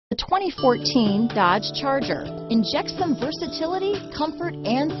2014 Dodge Charger. Inject some versatility, comfort,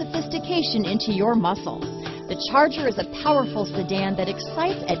 and sophistication into your muscle. The Charger is a powerful sedan that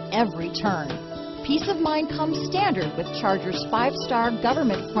excites at every turn. Peace of mind comes standard with Charger's 5-star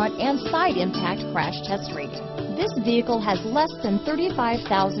government front and side impact crash test rating. This vehicle has less than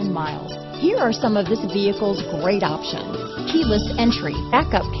 35,000 miles. Here are some of this vehicle's great options: keyless entry,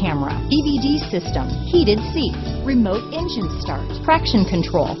 backup camera, DVD system, heated seats, remote engine start, traction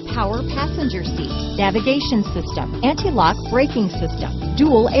control, power passenger seat, navigation system, anti-lock braking system,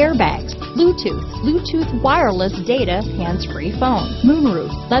 dual airbags, Bluetooth wireless data, hands-free phone, moonroof,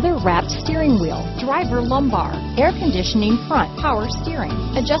 leather-wrapped steering wheel, driver lumbar, air conditioning front, power steering,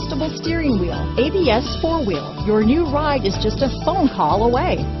 adjustable steering wheel, ABS 4-wheel. Your new ride is just a phone call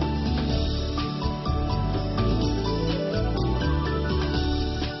away.